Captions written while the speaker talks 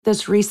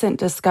this recent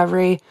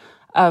discovery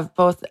of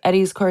both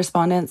Eddie's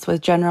correspondence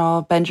with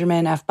General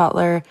Benjamin F.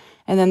 Butler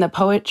and then the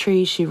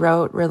poetry she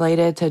wrote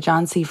related to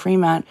John C.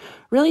 Fremont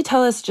really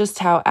tell us just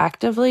how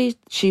actively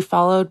she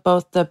followed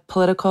both the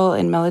political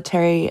and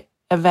military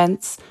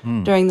events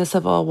during the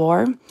Civil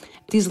War.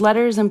 These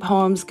letters and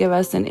poems give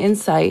us an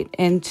insight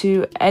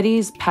into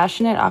Eddie's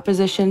passionate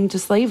opposition to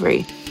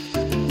slavery.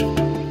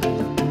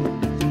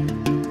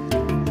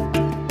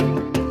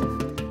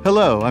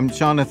 Hello, I'm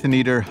Jonathan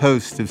Eder,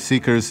 host of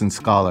Seekers and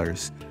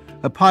Scholars,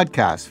 a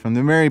podcast from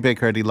the Mary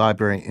Baker Eddy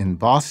Library in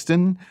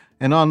Boston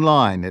and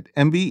online at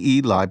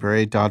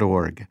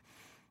mbelibrary.org.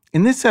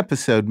 In this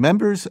episode,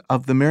 members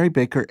of the Mary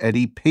Baker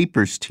Eddy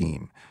Papers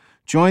team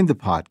joined the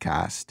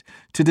podcast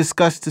to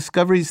discuss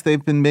discoveries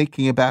they've been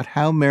making about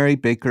how Mary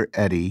Baker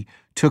Eddy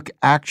took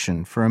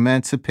action for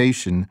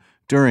emancipation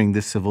during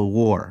the Civil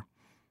War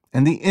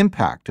and the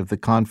impact of the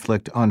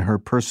conflict on her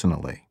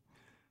personally.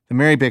 The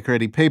Mary Baker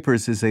Eddy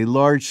Papers is a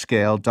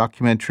large-scale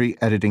documentary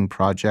editing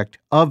project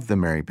of the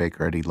Mary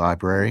Baker Eddy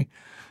Library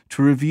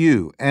to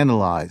review,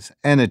 analyze,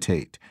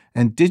 annotate,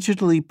 and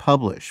digitally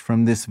publish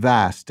from this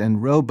vast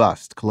and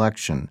robust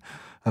collection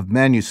of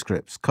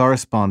manuscripts,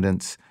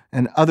 correspondence,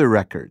 and other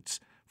records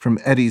from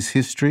Eddy's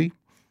history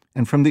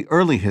and from the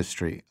early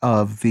history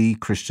of the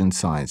Christian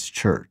Science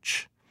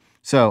Church.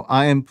 So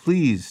I am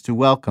pleased to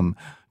welcome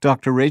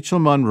Dr. Rachel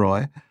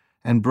Monroy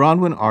and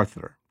Bronwyn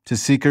Arthur to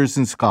Seekers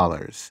and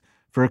Scholars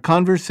for a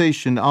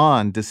conversation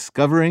on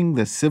discovering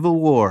the Civil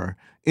War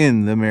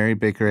in the Mary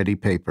Baker Eddy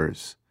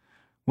Papers.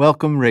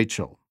 Welcome,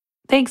 Rachel.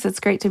 Thanks.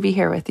 It's great to be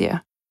here with you.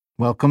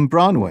 Welcome,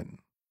 Bronwyn.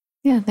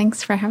 Yeah,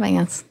 thanks for having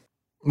us.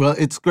 Well,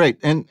 it's great.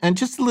 And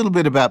just a little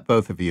bit about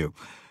both of you.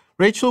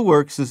 Rachel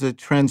works as a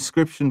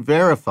transcription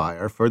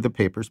verifier for the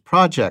Papers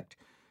Project,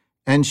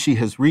 and she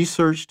has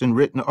researched and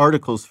written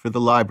articles for the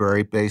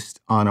library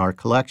based on our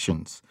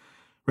collections.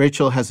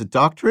 Rachel has a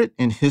doctorate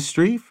in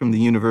history from the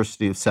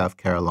University of South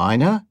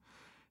Carolina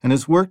and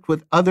has worked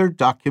with other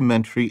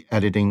documentary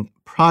editing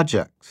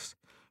projects.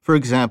 For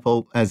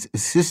example, as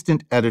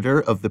assistant editor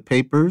of the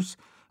papers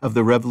of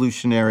the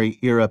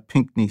Revolutionary-era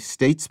Pinckney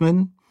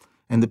Statesman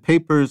and the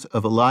papers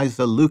of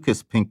Eliza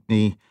Lucas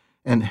Pinckney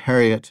and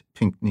Harriet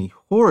Pinckney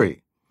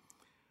Horry.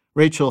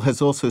 Rachel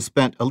has also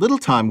spent a little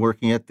time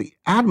working at the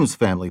Addams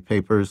Family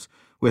Papers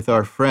with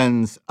our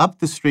friends up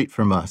the street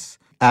from us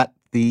at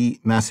the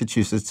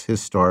Massachusetts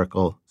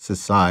Historical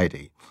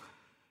Society.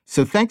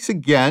 So thanks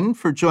again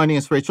for joining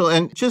us, Rachel.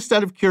 And just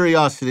out of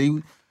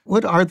curiosity,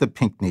 what are the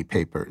Pinckney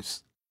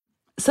Papers?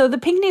 So the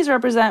Pinckneys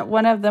represent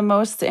one of the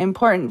most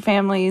important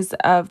families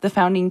of the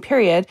founding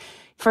period.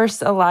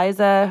 First,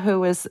 Eliza, who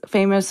was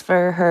famous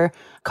for her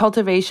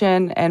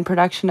cultivation and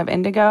production of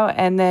indigo,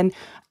 and then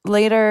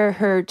later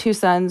her two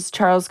sons,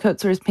 Charles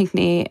Cotesworth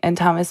Pinckney and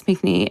Thomas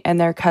Pinckney, and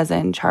their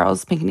cousin,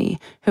 Charles Pinckney,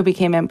 who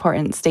became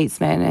important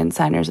statesmen and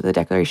signers of the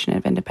Declaration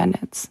of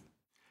Independence.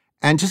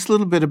 And just a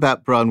little bit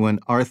about Bronwyn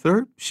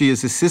Arthur. She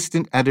is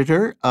assistant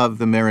editor of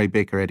the Mary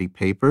Baker Eddy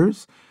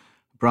Papers.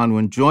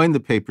 Bronwyn joined the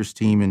Papers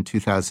team in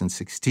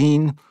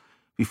 2016.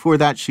 Before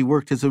that, she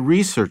worked as a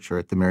researcher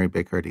at the Mary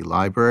Baker Eddy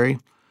Library.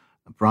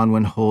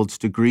 Bronwyn holds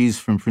degrees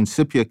from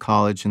Principia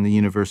College and the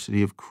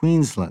University of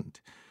Queensland.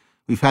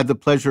 We've had the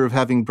pleasure of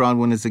having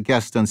Bronwyn as a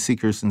guest on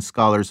Seekers and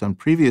Scholars on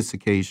previous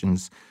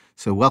occasions,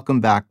 so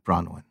welcome back,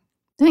 Bronwyn.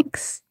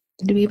 Thanks.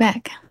 Good to be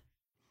back.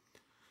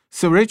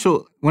 So,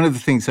 Rachel, one of the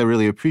things I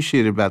really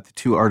appreciated about the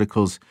two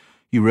articles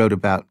you wrote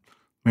about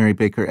Mary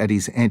Baker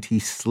Eddy's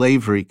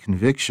anti-slavery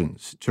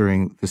convictions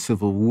during the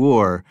Civil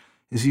War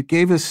is you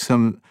gave us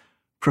some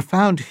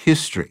profound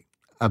history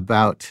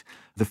about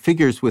the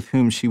figures with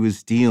whom she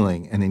was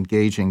dealing and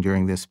engaging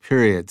during this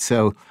period.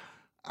 So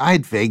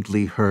I'd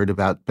vaguely heard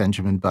about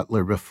Benjamin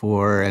Butler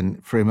before,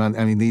 and Fremont.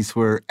 I mean, these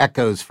were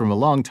echoes from a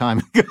long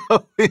time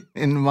ago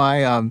in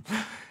my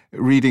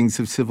readings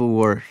of Civil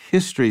War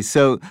history.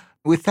 So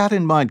with that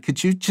in mind,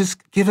 could you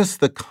just give us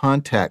the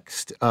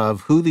context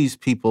of who these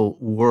people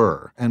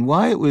were and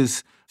why it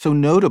was so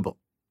notable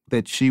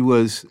that she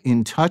was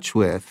in touch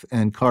with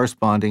and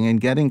corresponding and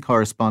getting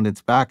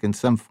correspondence back in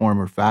some form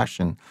or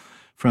fashion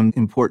from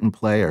important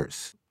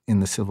players in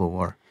the Civil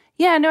War?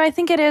 Yeah, no, I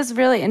think it is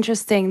really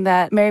interesting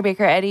that Mary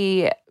Baker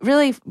Eddy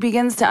really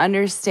begins to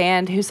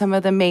understand who some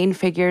of the main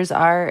figures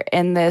are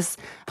in this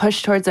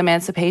push towards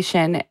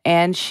emancipation,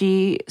 and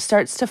she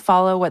starts to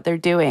follow what they're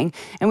doing.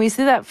 And we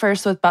see that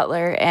first with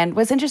Butler. And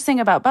what's interesting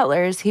about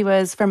Butler is he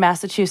was from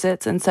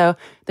Massachusetts, and so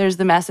there's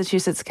the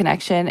Massachusetts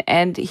connection,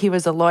 and he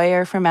was a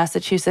lawyer from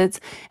Massachusetts.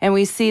 And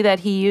we see that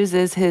he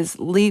uses his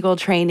legal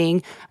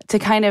training to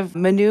kind of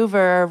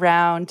maneuver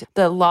around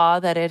the law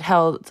that had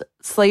held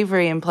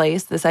slavery in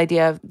place, this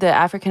idea of the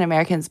African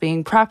Americans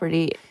being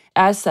property.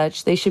 As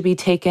such, they should be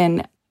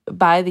taken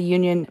by the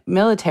Union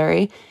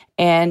military,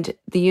 and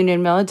the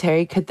Union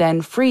military could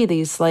then free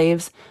these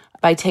slaves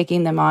by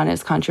taking them on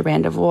as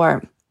contraband of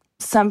war.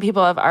 Some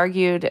people have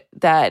argued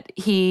that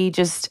he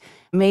just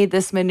made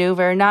this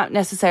maneuver, not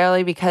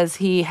necessarily because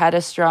he had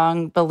a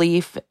strong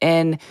belief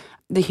in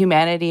the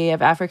humanity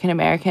of African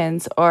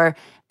Americans or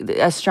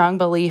a strong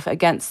belief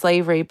against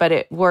slavery, but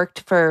it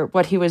worked for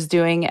what he was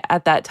doing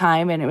at that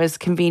time, and it was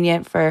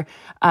convenient for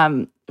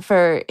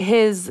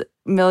his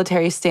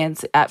military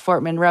stance at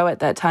Fort Monroe at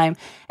that time.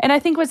 And I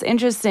think what's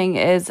interesting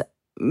is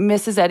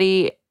Mrs.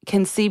 Eddy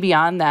can see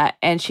beyond that,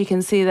 and she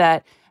can see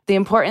that the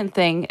important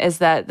thing is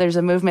that there's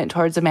a movement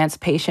towards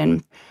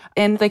emancipation.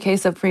 In the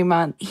case of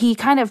Fremont, he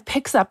kind of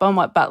picks up on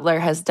what Butler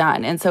has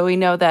done. And so we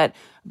know that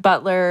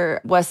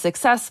Butler was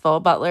successful.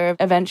 Butler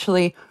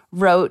eventually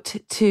wrote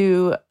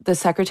to the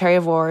Secretary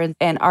of War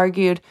and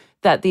argued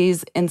that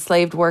these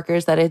enslaved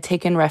workers that had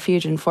taken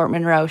refuge in Fort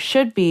Monroe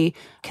should be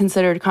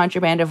considered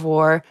contraband of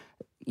war,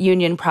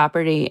 Union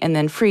property, and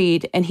then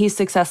freed. And he's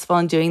successful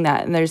in doing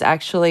that. And there's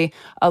actually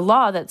a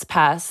law that's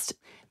passed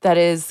that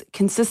is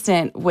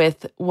consistent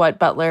with what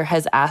Butler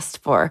has asked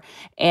for.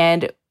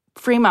 And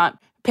Fremont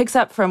picks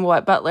up from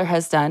what Butler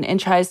has done and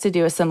tries to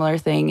do a similar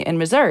thing in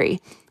Missouri.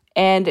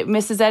 And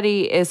Mrs.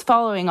 Eddy is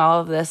following all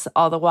of this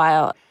all the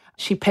while.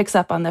 She picks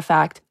up on the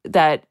fact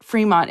that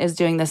Fremont is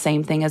doing the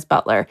same thing as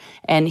Butler.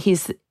 And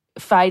he's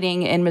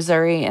fighting in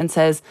Missouri and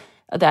says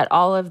that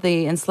all of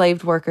the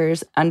enslaved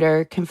workers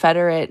under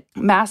Confederate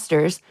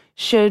masters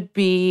should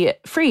be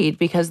freed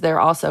because they're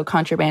also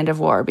contraband of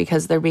war,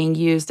 because they're being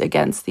used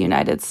against the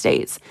United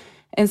States.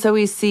 And so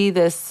we see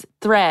this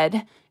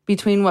thread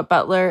between what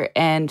Butler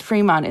and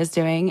Fremont is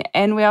doing.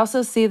 And we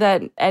also see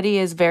that Eddy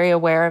is very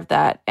aware of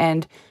that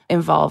and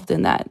involved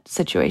in that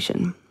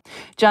situation.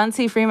 John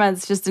C.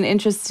 Fremont's just an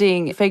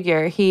interesting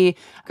figure. He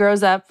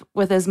grows up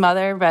with his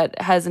mother, but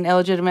has an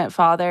illegitimate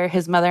father.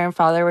 His mother and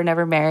father were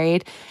never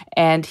married.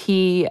 And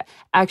he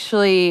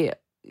actually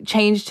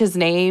changed his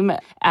name,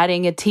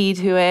 adding a T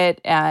to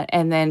it,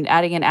 and then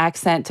adding an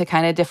accent to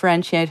kind of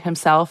differentiate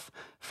himself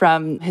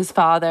from his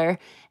father,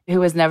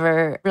 who was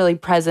never really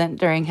present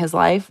during his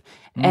life.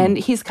 And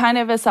he's kind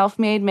of a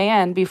self-made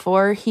man.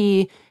 Before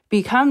he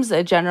becomes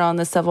a general in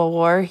the Civil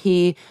War,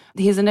 he's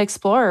an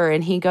explorer,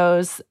 and he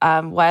goes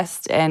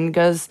west and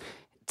goes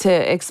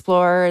to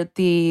explore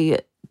the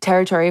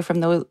territory from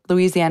the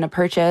Louisiana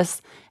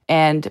Purchase.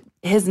 And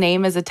his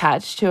name is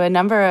attached to a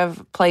number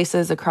of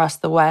places across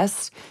the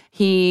West.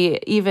 He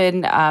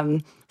even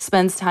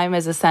spends time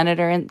as a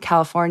senator in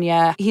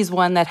California. He's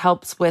one that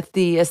helps with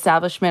the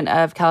establishment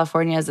of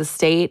California as a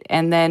state.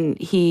 And then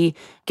he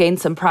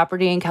gains some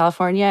property in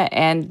California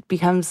and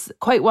becomes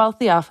quite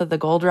wealthy off of the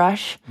gold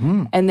rush.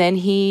 And then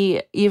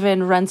he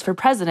even runs for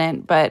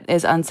president, but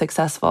is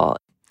unsuccessful.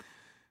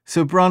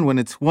 So, Bronwyn,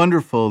 it's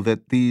wonderful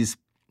that these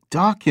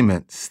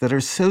documents that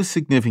are so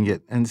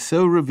significant and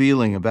so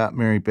revealing about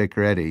Mary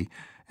Baker Eddy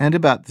and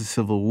about the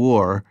Civil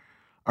War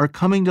are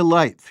coming to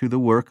light through the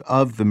work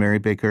of the Mary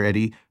Baker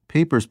Eddy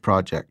Papers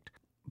Project.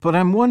 But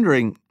I'm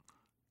wondering,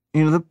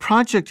 the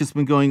project has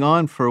been going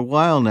on for a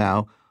while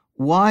now,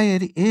 why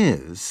it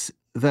is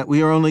that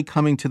we are only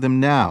coming to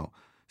them now,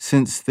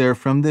 since they're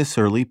from this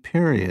early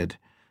period,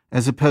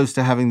 as opposed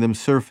to having them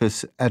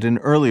surface at an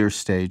earlier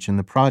stage in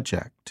the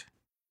project.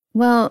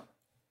 Well,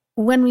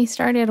 when we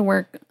started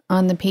work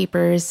on the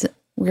papers,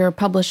 we were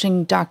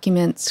publishing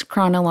documents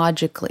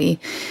chronologically.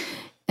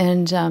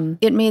 And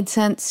it made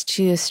sense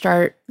to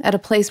start at a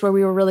place where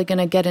we were really going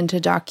to get into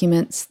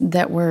documents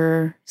that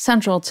were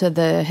central to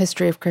the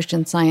history of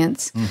Christian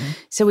Science.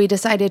 So we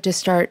decided to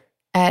start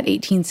at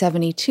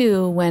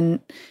 1872 when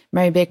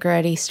Mary Baker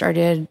Eddy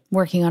started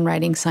working on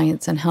Writing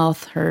Science and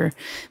Health, her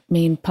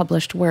main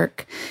published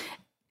work.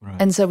 Right.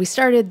 And so we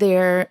started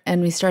there,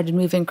 and we started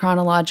moving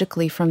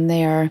chronologically from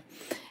there,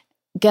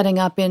 getting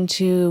up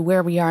into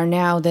where we are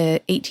now,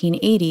 the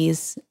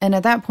 1880s. And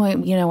at that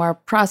point, our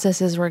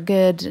processes were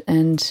good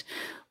and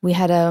we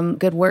had a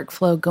good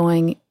workflow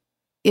going.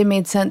 It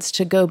made sense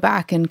to go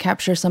back and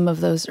capture some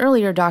of those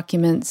earlier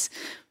documents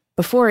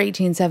before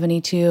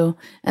 1872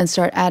 and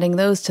start adding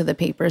those to the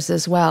papers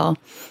as well.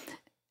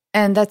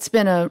 And that's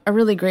been a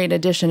really great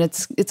addition.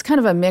 It's kind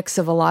of a mix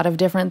of a lot of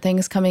different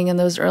things coming in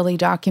those early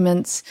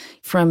documents,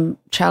 from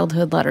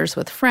childhood letters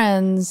with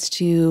friends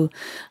to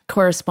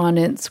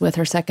correspondence with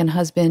her second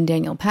husband,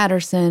 Daniel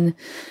Patterson.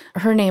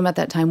 Her name at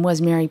that time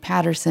was Mary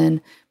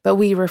Patterson, but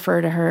we refer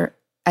to her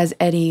as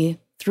Eddy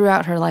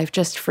throughout her life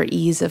just for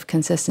ease of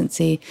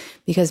consistency,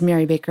 because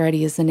Mary Baker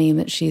Eddy is the name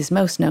that she's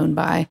most known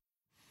by.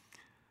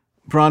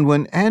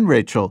 Bronwyn and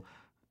Rachel,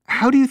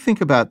 how do you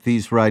think about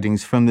these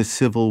writings from the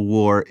Civil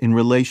War in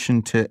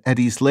relation to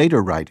Eddy's later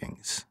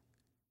writings?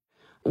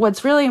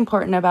 What's really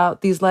important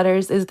about these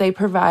letters is they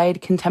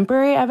provide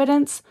contemporary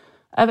evidence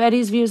of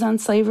Eddy's views on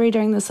slavery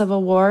during the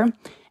Civil War.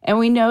 And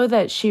we know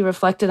that she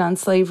reflected on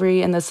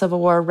slavery in the Civil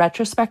War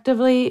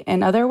retrospectively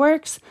in other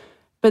works,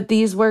 but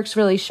these works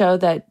really show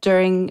that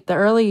during the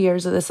early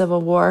years of the Civil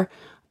War,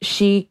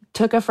 she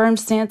took a firm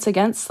stance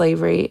against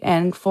slavery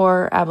and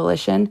for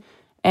abolition,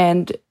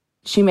 and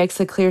she makes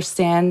a clear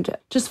stand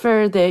just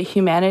for the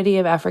humanity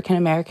of African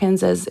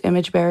Americans as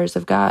image bearers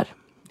of God.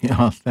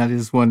 Yeah, that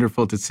is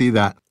wonderful to see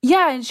that.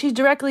 Yeah, and she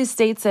directly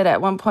states it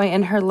at one point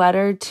in her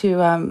letter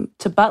to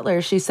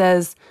Butler. She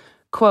says,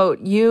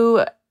 quote,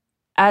 "You,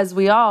 as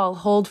we all,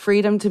 hold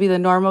freedom to be the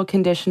normal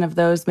condition of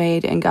those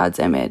made in God's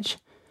image."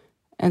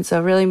 And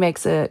so really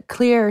makes a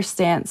clear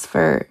stance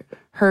for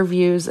her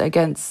views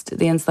against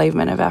the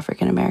enslavement of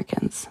African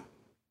Americans.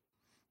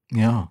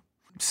 Yeah.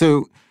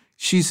 So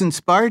she's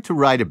inspired to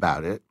write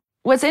about it.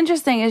 What's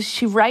interesting is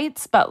she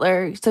writes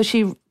Butler,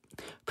 so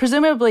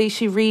presumably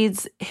she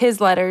reads his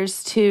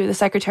letters to the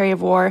Secretary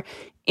of War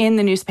in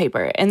the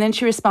newspaper, and then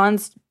she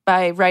responds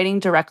by writing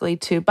directly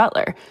to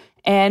Butler.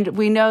 And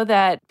we know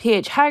that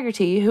P.H.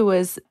 Haggerty, who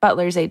was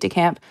Butler's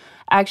aide-de-camp,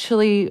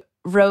 actually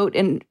wrote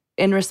in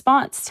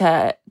response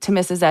to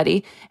Mrs.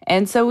 Eddy.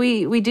 And so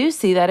we do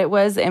see that it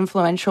was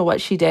influential what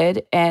she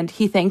did, and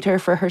he thanked her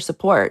for her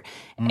support.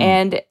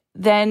 And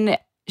then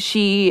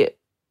she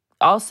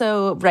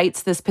also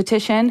writes this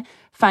petition,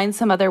 finds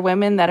some other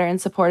women that are in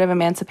support of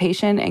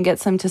emancipation and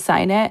gets them to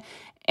sign it.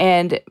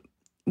 And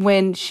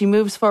when she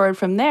moves forward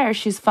from there,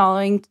 she's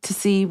following to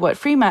see what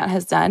Fremont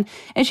has done.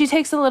 And she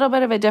takes a little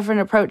bit of a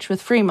different approach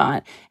with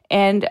Fremont.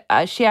 And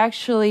she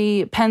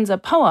actually pens a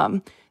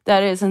poem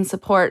that is in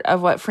support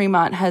of what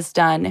Fremont has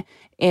done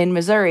in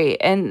Missouri.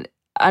 And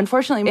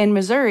unfortunately, in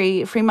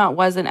Missouri, Fremont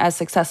wasn't as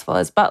successful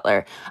as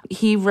Butler.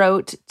 He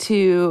wrote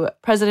to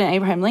President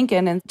Abraham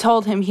Lincoln and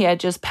told him he had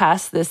just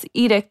passed this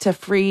edict to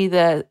free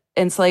the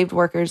enslaved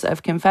workers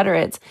of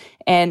Confederates.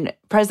 And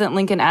President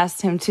Lincoln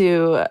asked him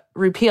to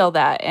repeal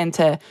that and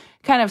to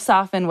kind of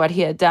soften what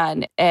he had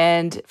done.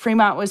 And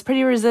Fremont was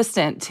pretty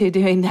resistant to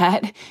doing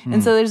that.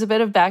 And so there's a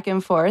bit of back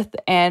and forth.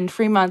 And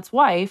Fremont's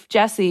wife,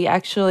 Jessie,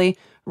 actually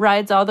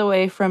rides all the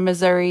way from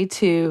Missouri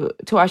to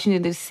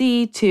Washington,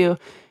 D.C. to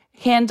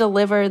hand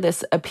deliver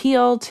this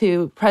appeal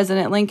to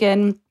President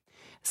Lincoln.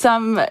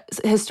 Some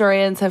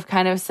historians have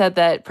kind of said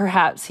that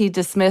perhaps he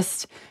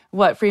dismissed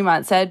what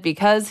Fremont said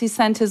because he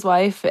sent his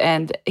wife,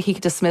 and he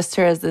dismissed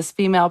her as this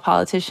female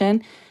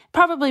politician.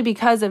 Probably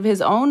because of his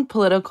own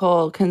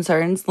political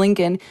concerns,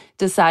 Lincoln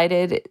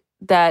decided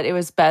that it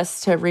was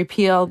best to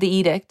repeal the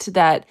edict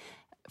that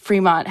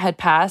Fremont had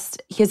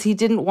passed because he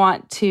didn't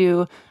want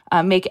to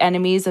make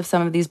enemies of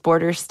some of these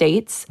border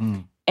states.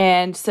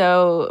 And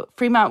so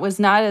Fremont was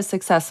not as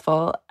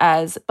successful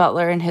as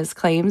Butler in his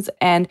claims.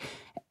 And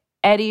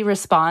Eddy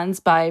responds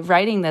by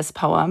writing this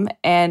poem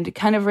and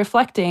kind of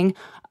reflecting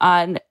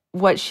on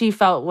what she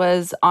felt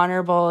was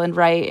honorable and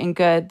right and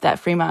good that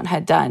Fremont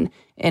had done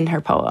in her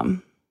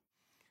poem.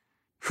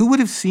 Who would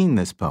have seen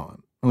this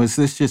poem? Was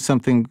this just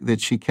something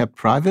that she kept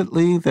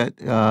privately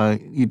that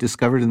you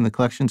discovered in the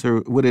collections,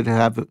 or would it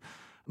have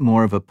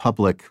more of a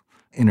public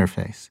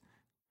interface?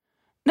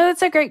 No,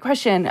 that's a great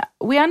question.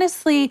 We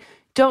honestly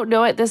don't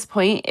know at this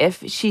point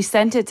if she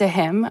sent it to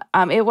him.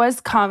 It was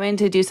common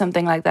to do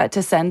something like that,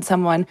 to send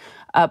someone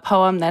a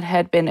poem that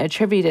had been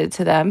attributed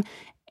to them.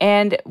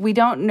 And we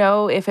don't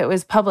know if it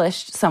was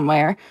published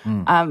somewhere,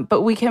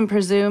 but we can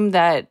presume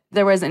that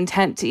there was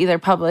intent to either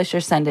publish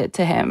or send it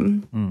to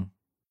him.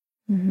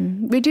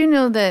 We do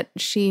know that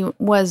she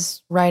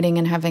was writing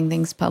and having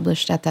things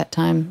published at that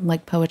time,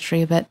 like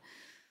poetry, but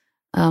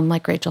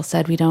like Rachel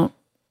said, we don't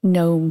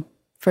know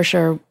for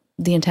sure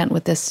the intent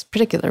with this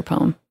particular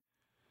poem.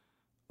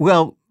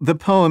 Well, the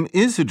poem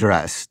is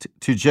addressed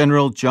to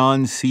General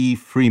John C.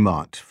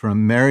 Fremont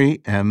from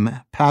Mary M.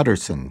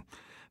 Patterson.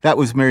 That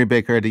was Mary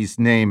Baker Eddy's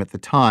name at the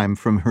time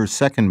from her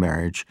second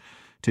marriage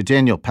to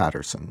Daniel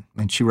Patterson.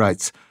 And she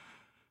writes,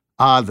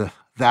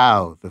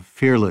 thou, the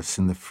fearless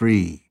and the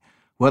free,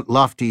 what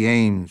lofty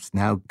aims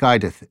now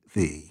guideth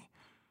thee?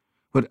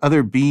 What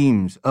other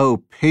beams, O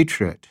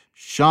patriot,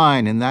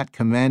 shine in that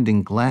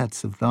commanding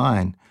glance of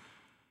thine?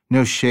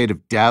 No shade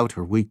of doubt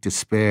or weak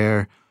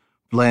despair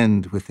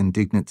blend with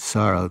indignant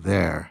sorrow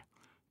there.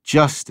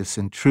 Justice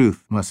and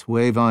truth must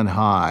wave on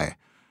high.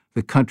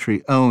 The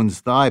country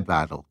owns thy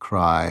battle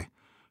cry,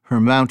 her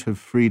mount of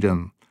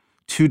freedom,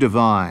 too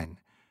divine,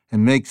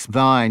 and makes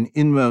thine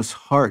inmost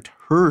heart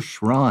her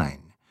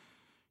shrine.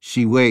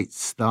 She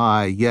waits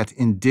thy yet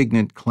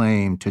indignant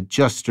claim to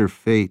juster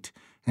fate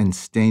and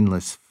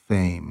stainless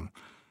fame,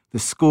 the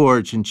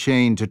scourge and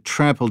chain to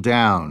trample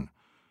down,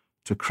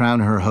 to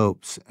crown her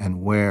hopes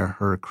and wear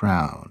her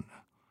crown.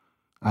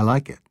 I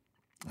like it.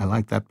 I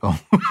like that poem.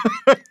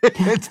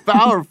 It's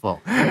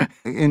powerful.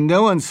 In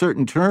no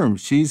uncertain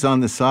terms, she's on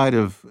the side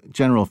of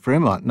General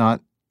Fremont, not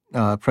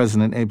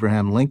President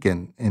Abraham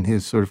Lincoln, in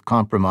his sort of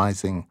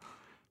compromising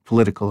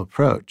political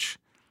approach,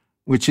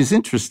 which is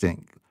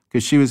interesting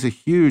because she was a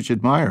huge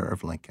admirer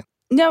of Lincoln.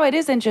 No, it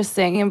is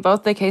interesting in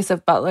both the case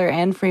of Butler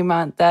and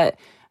Fremont that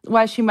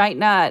while she might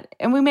not,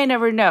 and we may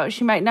never know,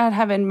 she might not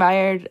have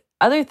admired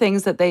other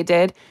things that they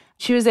did,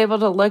 she was able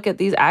to look at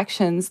these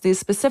actions, these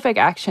specific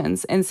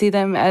actions, and see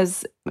them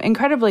as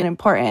incredibly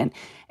important.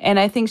 And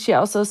I think she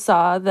also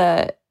saw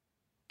the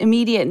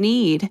immediate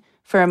need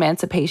for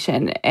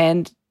emancipation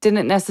and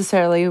didn't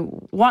necessarily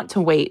want to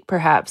wait,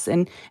 perhaps.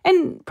 And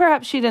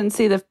perhaps she didn't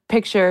see the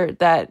picture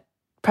that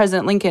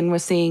President Lincoln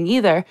was seeing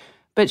either,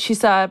 but she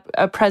saw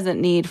a present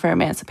need for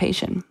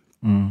emancipation.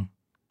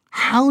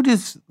 How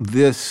does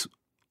this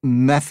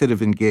method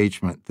of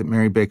engagement that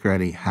Mary Baker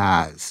Eddy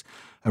has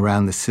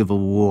around the Civil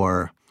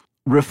War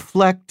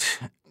reflect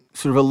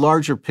sort of a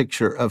larger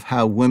picture of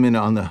how women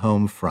on the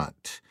home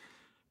front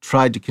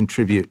tried to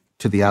contribute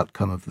to the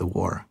outcome of the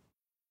war?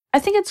 I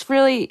think it's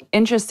really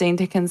interesting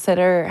to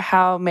consider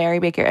how Mary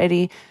Baker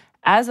Eddy,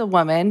 as a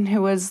woman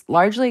who was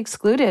largely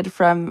excluded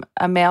from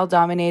a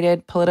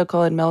male-dominated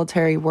political and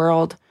military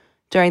world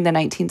during the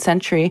 19th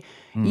century,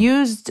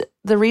 used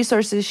the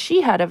resources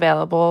she had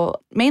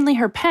available, mainly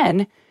her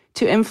pen,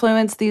 to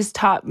influence these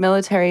top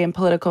military and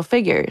political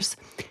figures.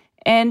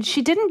 And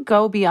she didn't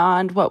go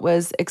beyond what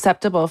was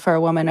acceptable for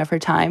a woman of her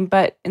time,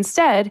 but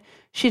instead,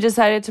 she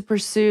decided to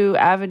pursue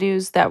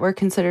avenues that were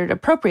considered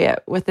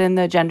appropriate within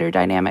the gender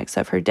dynamics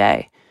of her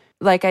day.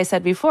 Like I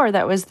said before,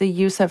 that was the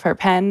use of her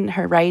pen,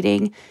 her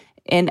writing,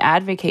 in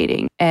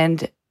advocating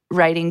and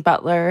writing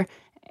Butler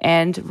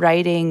and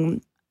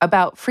writing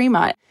about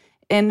Fremont.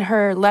 In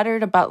her letter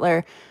to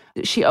Butler,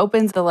 she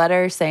opens the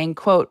letter saying,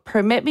 quote,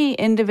 "Permit me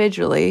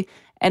individually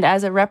and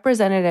as a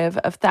representative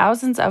of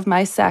thousands of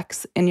my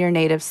sex in your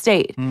native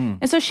state."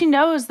 And so she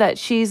knows that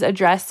she's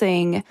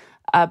addressing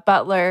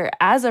Butler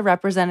as a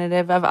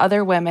representative of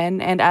other women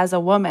and as a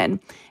woman.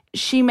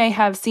 She may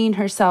have seen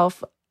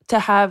herself to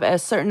have a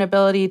certain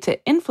ability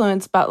to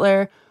influence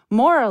Butler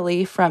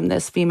morally from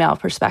this female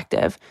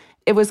perspective.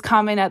 It was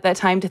common at that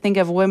time to think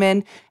of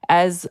women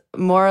as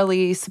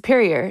morally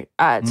superior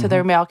to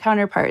their male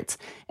counterparts.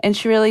 And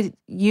she really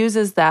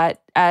uses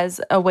that as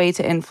a way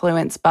to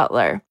influence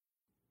Butler.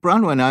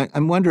 Bronwyn,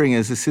 I'm wondering,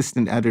 as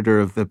assistant editor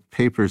of the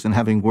papers and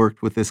having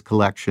worked with this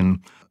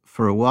collection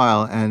for a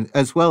while, and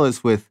as well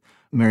as with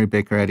Mary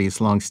Baker Eddy's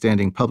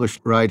longstanding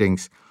published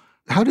writings,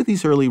 how do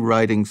these early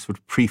writings sort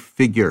of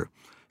prefigure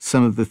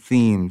some of the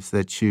themes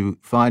that you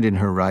find in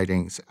her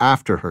writings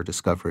after her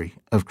discovery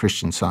of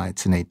Christian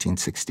Science in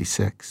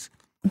 1866?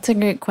 It's a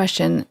great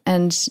question,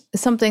 and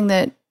something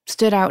that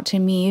stood out to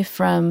me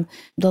from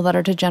the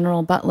letter to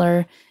General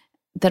Butler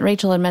that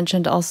Rachel had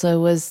mentioned also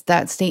was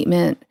that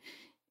statement,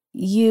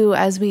 "You,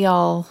 as we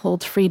all,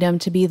 hold freedom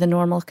to be the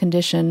normal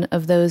condition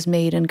of those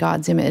made in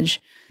God's image."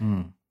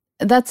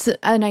 That's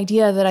an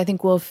idea that I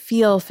think will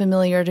feel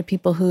familiar to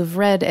people who've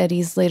read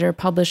Eddy's later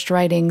published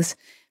writings,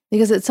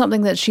 because it's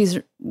something that she's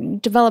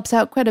develops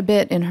out quite a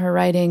bit in her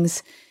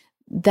writings,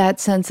 that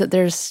sense that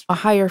there's a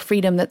higher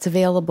freedom that's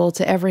available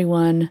to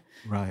everyone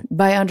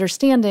by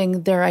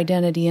understanding their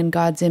identity in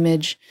God's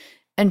image.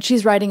 And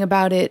she's writing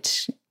about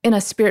it in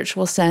a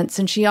spiritual sense.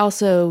 And she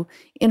also,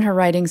 in her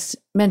writings,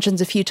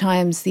 mentions a few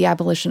times the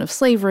abolition of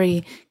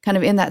slavery, kind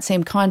of in that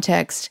same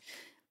context.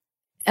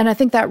 And I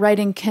think that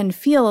writing can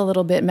feel a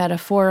little bit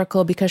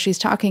metaphorical because she's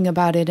talking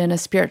about it in a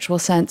spiritual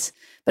sense.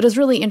 But it's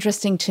really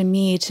interesting to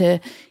me to,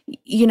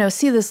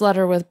 see this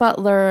letter with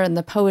Butler and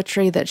the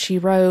poetry that she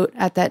wrote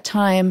at that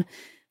time,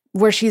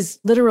 where she's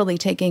literally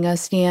taking a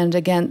stand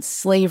against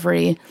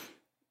slavery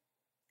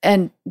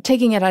and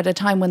taking it at a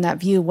time when that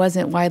view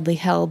wasn't widely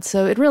held.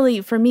 So it really,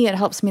 for me, it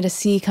helps me to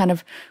see kind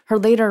of her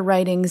later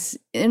writings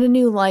in a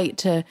new light,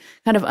 to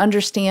kind of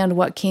understand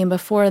what came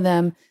before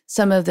them,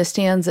 some of the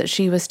stands that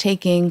she was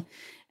taking,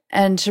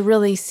 and to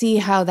really see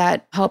how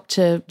that helped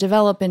to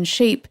develop and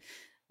shape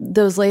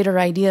those later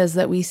ideas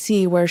that we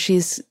see, where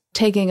she's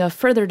taking a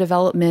further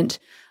development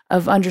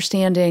of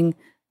understanding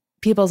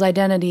people's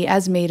identity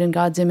as made in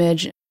God's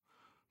image.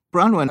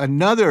 Bronwyn,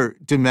 another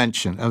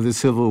dimension of the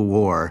Civil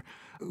War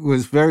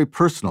was very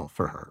personal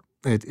for her.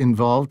 It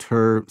involved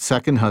her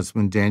second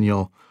husband,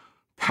 Daniel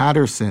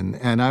Patterson,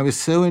 and I was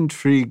so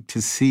intrigued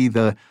to see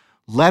the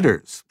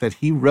letters that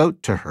he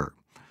wrote to her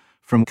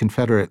from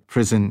Confederate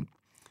prison.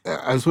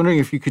 I was wondering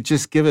if you could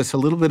just give us a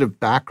little bit of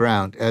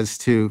background as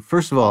to,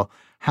 first of all,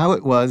 how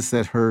it was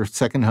that her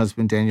second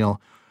husband,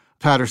 Daniel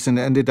Patterson,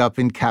 ended up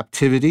in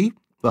captivity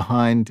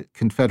behind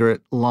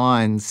Confederate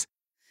lines.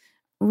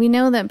 We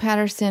know that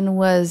Patterson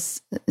was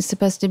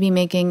supposed to be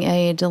making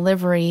a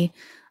delivery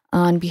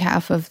on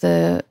behalf of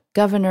the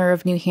governor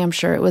of New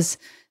Hampshire. It was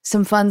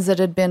some funds that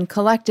had been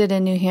collected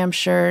in New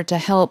Hampshire to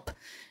help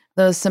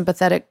those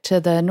sympathetic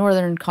to the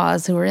Northern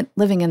cause who were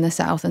living in the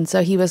South. And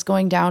so he was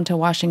going down to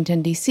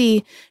Washington,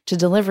 D.C. to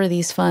deliver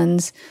these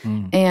funds.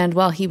 And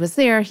while he was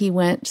there, he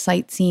went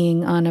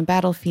sightseeing on a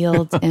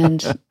battlefield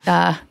and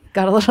got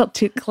a little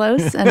too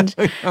close and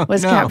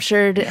was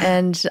captured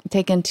and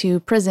taken to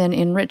prison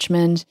in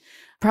Richmond,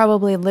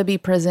 probably Libby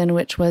Prison,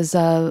 which was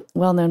a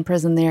well-known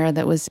prison there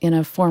that was in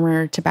a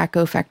former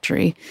tobacco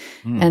factory.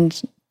 And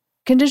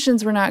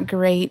conditions were not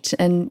great,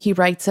 and he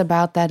writes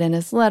about that in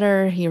his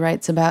letter. He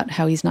writes about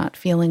how he's not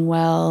feeling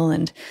well,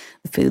 and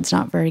the food's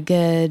not very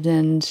good,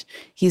 and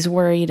he's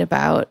worried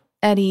about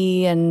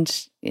Eddy.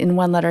 And in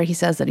one letter, he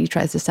says that he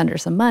tries to send her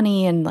some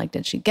money, and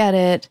did she get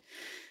it?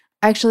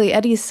 Actually,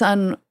 Eddy's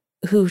son,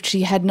 who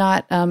she had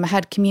not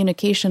had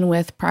communication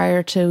with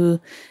prior to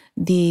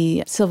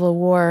the Civil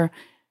War,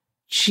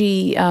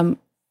 she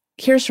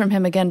hears from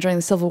him again during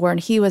the Civil War, and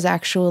he was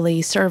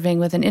actually serving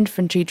with an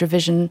infantry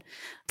division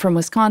from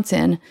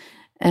Wisconsin.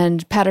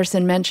 And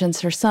Patterson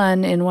mentions her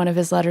son in one of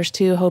his letters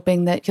too,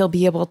 hoping that he'll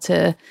be able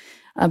to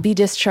be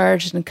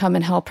discharged and come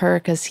and help her,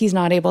 because he's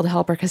not able to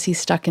help her because he's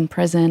stuck in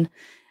prison.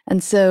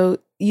 And so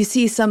you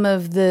see some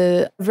of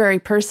the very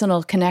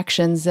personal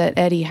connections that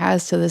Eddy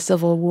has to the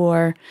Civil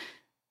War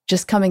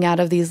just coming out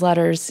of these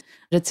letters.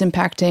 It's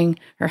impacting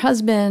her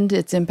husband,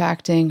 it's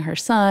impacting her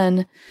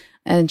son.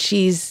 And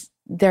she's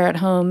there at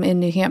home in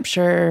New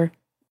Hampshire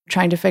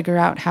trying to figure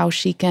out how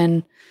she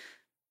can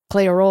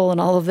play a role in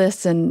all of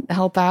this and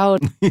help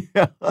out.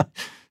 Yeah.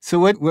 So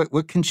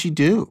what can she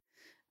do?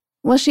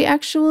 Well, she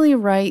actually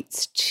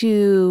writes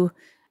to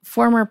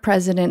former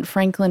President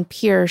Franklin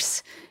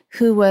Pierce,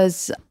 who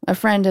was a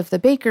friend of the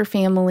Baker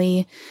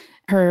family.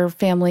 Her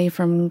family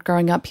from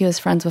growing up, he was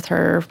friends with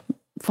her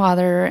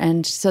father.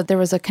 And so there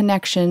was a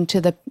connection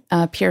to the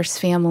Pierce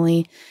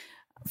family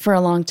for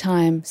a long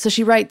time. So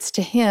she writes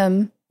to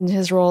him in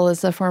his role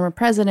as the former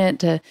president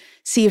to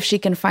see if she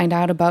can find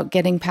out about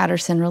getting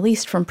Patterson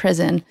released from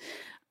prison.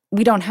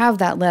 We don't have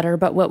that letter,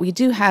 but what we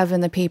do have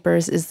in the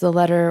papers is the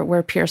letter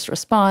where Pierce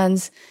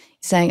responds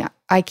saying,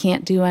 I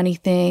can't do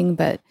anything,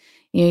 but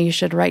you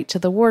should write to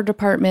the War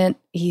Department.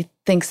 He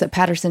thinks that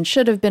Patterson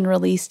should have been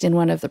released in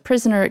one of the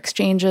prisoner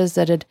exchanges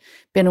that had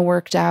been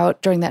worked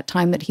out during that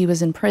time that he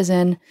was in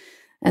prison.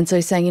 And so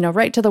he's saying,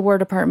 write to the War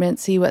Department,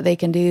 see what they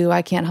can do.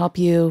 I can't help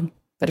you,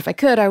 but if I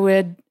could, I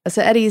would.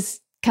 So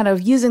Eddie's kind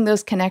of using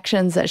those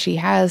connections that she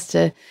has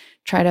to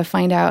try to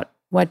find out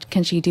what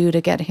can she do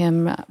to get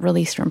him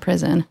released from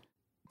prison.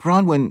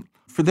 Bronwyn,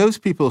 for those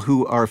people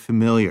who are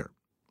familiar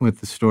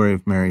with the story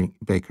of Mary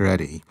Baker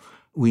Eddy,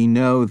 we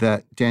know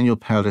that Daniel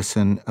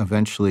Patterson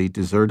eventually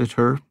deserted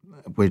her,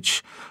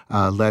 which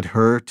led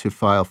her to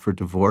file for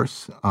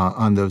divorce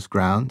on those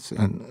grounds,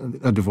 and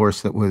a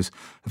divorce that was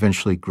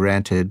eventually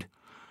granted.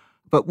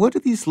 But what do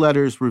these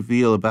letters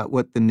reveal about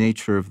what the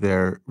nature of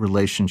their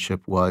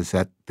relationship was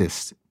at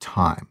this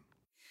time?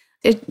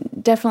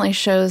 It definitely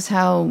shows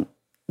how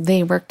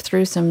they worked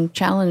through some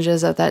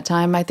challenges at that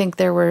time. I think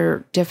there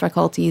were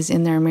difficulties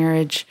in their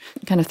marriage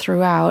kind of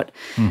throughout.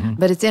 Mm-hmm.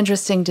 But it's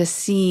interesting to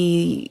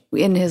see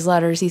in his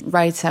letters, he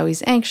writes how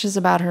he's anxious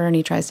about her and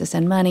he tries to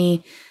send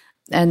money.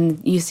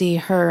 And you see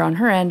her on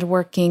her end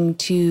working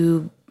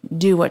to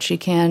do what she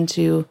can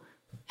to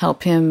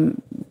help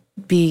him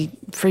be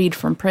freed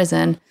from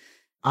prison.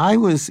 I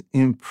was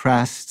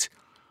impressed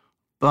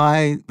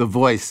by the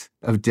voice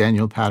of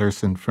Daniel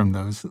Patterson from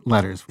those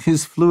letters,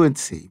 his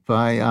fluency,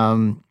 by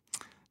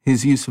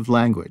his use of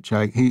language.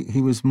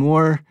 He was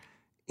more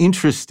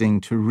interesting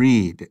to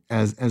read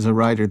as a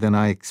writer than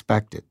I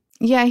expected.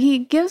 Yeah, he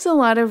gives a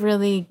lot of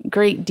really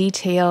great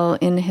detail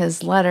in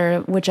his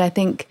letter, which I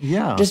think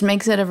just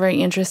makes it a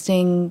very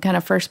interesting kind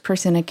of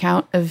first-person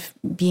account of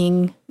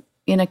being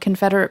in a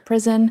Confederate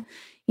prison.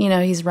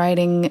 He's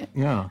writing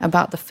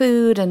about the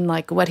food and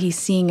like what he's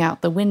seeing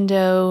out the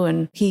window.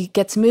 And he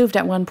gets moved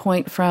at one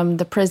point from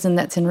the prison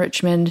that's in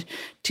Richmond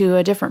to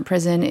a different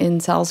prison in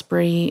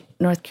Salisbury,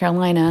 North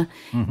Carolina.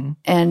 Mm-hmm.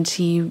 And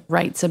he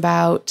writes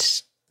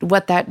about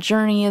what that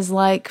journey is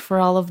like for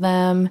all of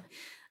them.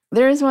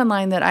 There is one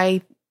line that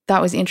I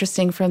thought was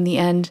interesting from the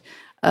end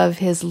of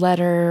his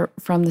letter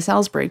from the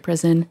Salisbury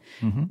prison,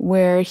 mm-hmm.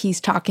 where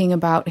he's talking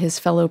about his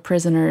fellow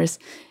prisoners.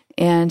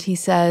 And he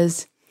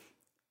says,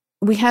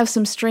 "We have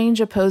some strange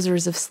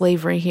opposers of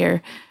slavery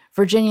here,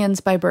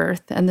 Virginians by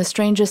birth, and the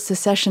strangest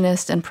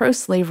secessionist and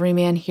pro-slavery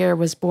man here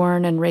was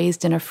born and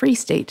raised in a free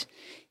state.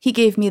 He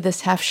gave me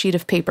this half sheet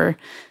of paper,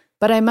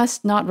 but I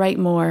must not write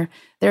more.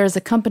 There is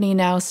a company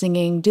now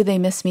singing, 'Do they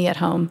miss me at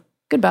home?'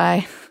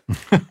 Goodbye."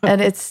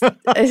 And it's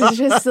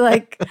just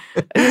like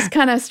this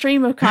kind of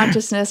stream of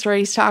consciousness where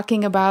he's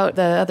talking about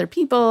the other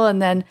people and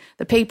then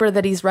the paper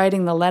that he's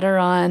writing the letter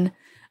on,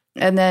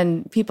 and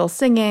then people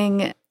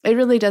singing. It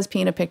really does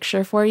paint a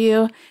picture for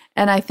you.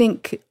 And I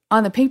think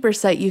on the paper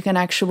site, you can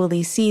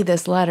actually see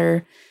this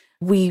letter.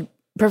 We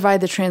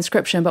provide the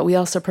transcription, but we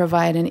also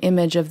provide an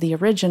image of the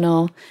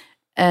original.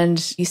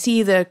 And you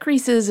see the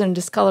creases and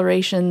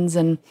discolorations,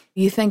 and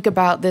you think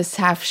about this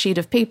half sheet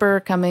of paper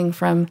coming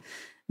from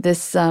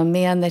this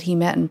man that he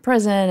met in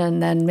prison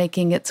and then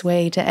making its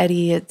way to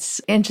Eddie. It's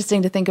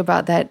interesting to think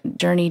about that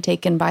journey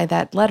taken by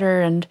that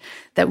letter and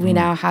that we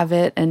now have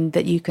it and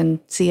that you can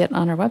see it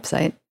on our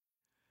website.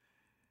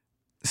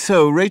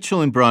 So,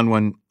 Rachel and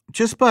Bronwyn,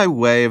 just by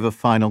way of a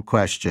final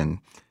question,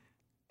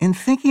 in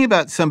thinking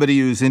about somebody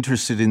who's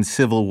interested in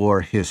Civil War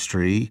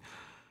history,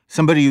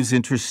 somebody who's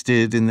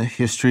interested in the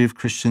history of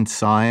Christian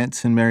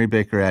Science and Mary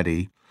Baker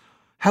Eddy,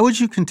 how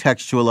would you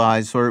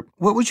contextualize or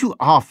what would you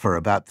offer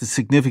about the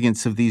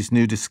significance of these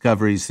new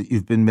discoveries that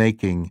you've been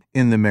making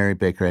in the Mary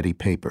Baker Eddy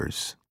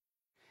papers?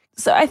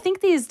 So I think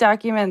these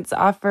documents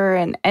offer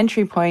an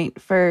entry point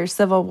for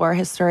Civil War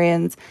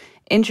historians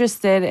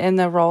interested in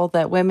the role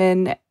that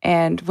women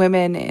and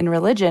women in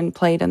religion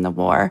played in the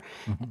war.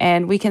 Mm-hmm.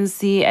 And we can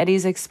see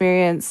Eddy's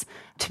experience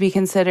to be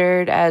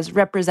considered as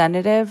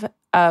representative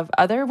of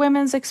other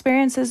women's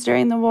experiences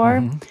during the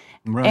war.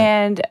 Mm-hmm. Right.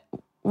 And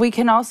we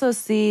can also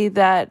see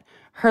that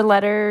her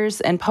letters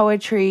and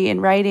poetry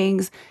and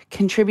writings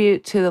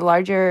contribute to the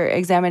larger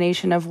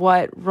examination of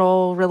what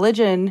role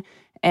religion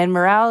and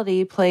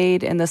morality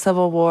played in the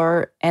Civil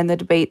War and the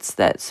debates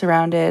that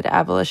surrounded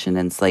abolition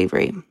and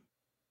slavery.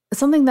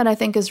 Something that I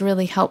think is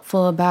really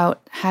helpful about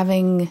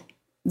having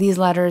these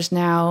letters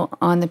now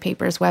on the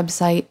paper's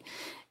website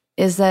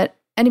is that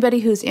anybody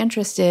who's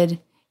interested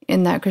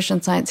in that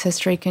Christian Science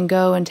history can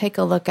go and take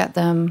a look at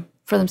them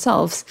for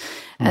themselves.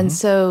 Mm-hmm. And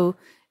so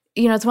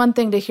it's one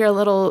thing to hear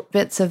little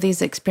bits of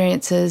these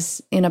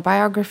experiences in a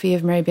biography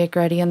of Mary Baker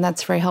Eddy, and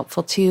that's very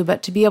helpful too.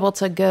 But to be able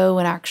to go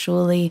and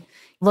actually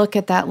look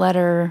at that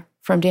letter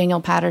from Daniel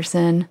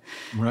Patterson,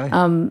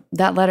 right.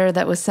 That letter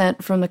that was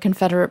sent from the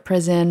Confederate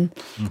prison,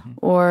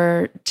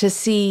 or to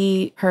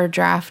see her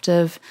draft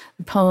of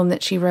the poem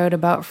that she wrote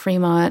about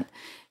Fremont,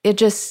 it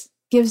just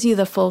gives you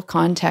the full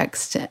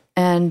context.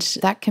 And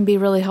that can be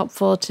really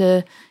helpful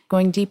to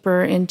going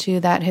deeper into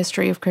that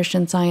history of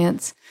Christian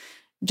Science,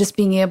 just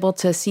being able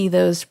to see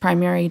those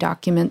primary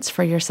documents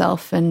for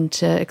yourself and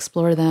to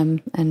explore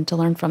them and to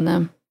learn from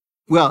them.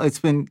 Well, it's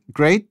been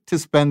great to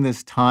spend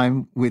this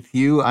time with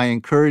you. I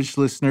encourage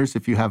listeners,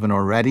 if you haven't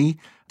already,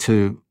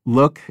 to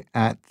look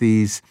at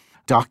these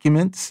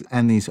documents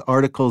and these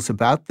articles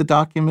about the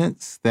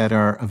documents that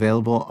are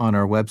available on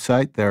our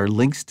website. There are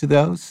links to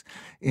those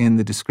in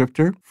the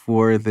descriptor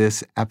for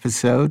this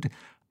episode.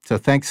 So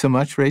thanks so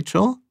much,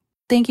 Rachel.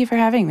 Thank you for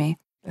having me.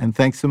 And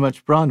thanks so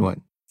much,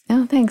 Bronwyn.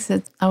 Oh, thanks.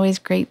 It's always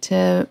great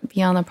to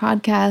be on the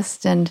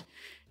podcast and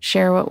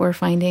share what we're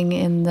finding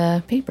in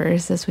the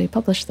papers as we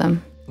publish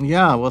them.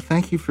 Yeah, well,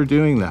 thank you for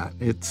doing that.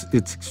 It's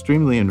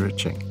extremely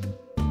enriching.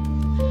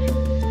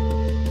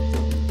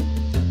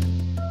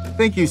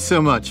 Thank you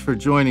so much for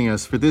joining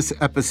us for this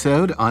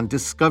episode on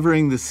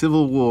discovering the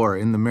Civil War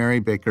in the Mary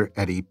Baker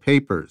Eddy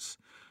Papers.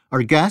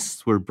 Our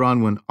guests were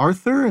Bronwyn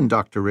Arthur and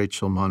Dr.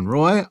 Rachel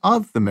Monroy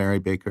of the Mary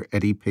Baker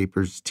Eddy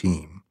Papers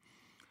team.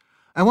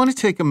 I want to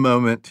take a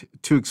moment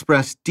to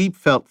express deep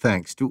felt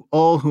thanks to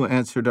all who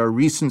answered our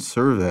recent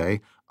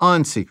survey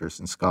on Seekers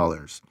and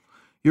Scholars.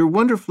 Your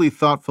wonderfully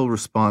thoughtful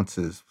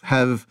responses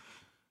have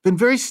been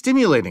very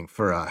stimulating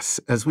for us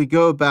as we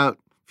go about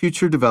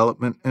future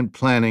development and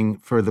planning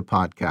for the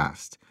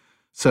podcast.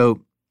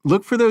 So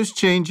look for those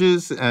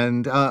changes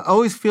and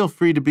always feel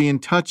free to be in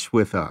touch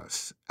with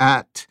us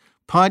at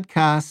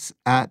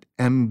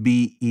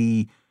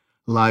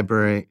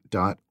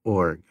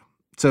podcasts@mbelibrary.org.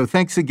 So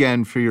thanks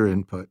again for your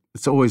input.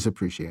 It's always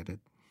appreciated.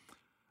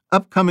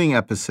 Upcoming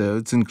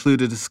episodes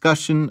include a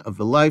discussion of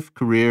the life,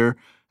 career,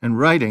 and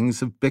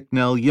writings of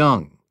Bicknell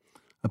Young,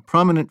 a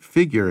prominent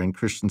figure in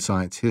Christian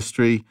Science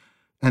history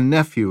and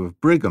nephew of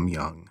Brigham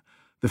Young,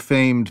 the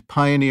famed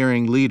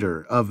pioneering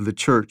leader of the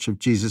Church of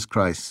Jesus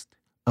Christ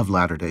of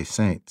Latter-day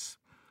Saints.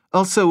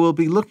 Also, we'll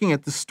be looking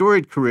at the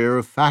storied career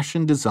of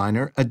fashion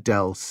designer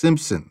Adele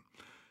Simpson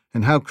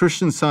and how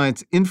Christian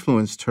Science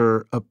influenced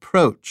her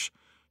approach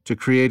to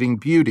creating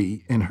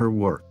beauty in her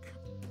work.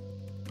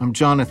 I'm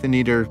Jonathan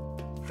Eder.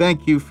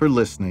 Thank you for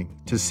listening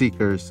to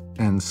Seekers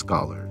and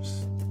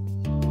Scholars.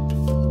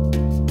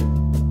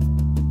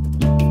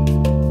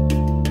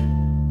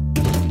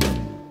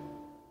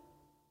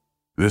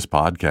 This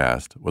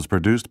podcast was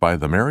produced by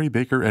the Mary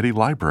Baker Eddy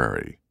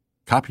Library.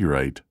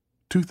 Copyright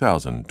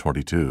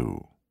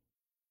 2022.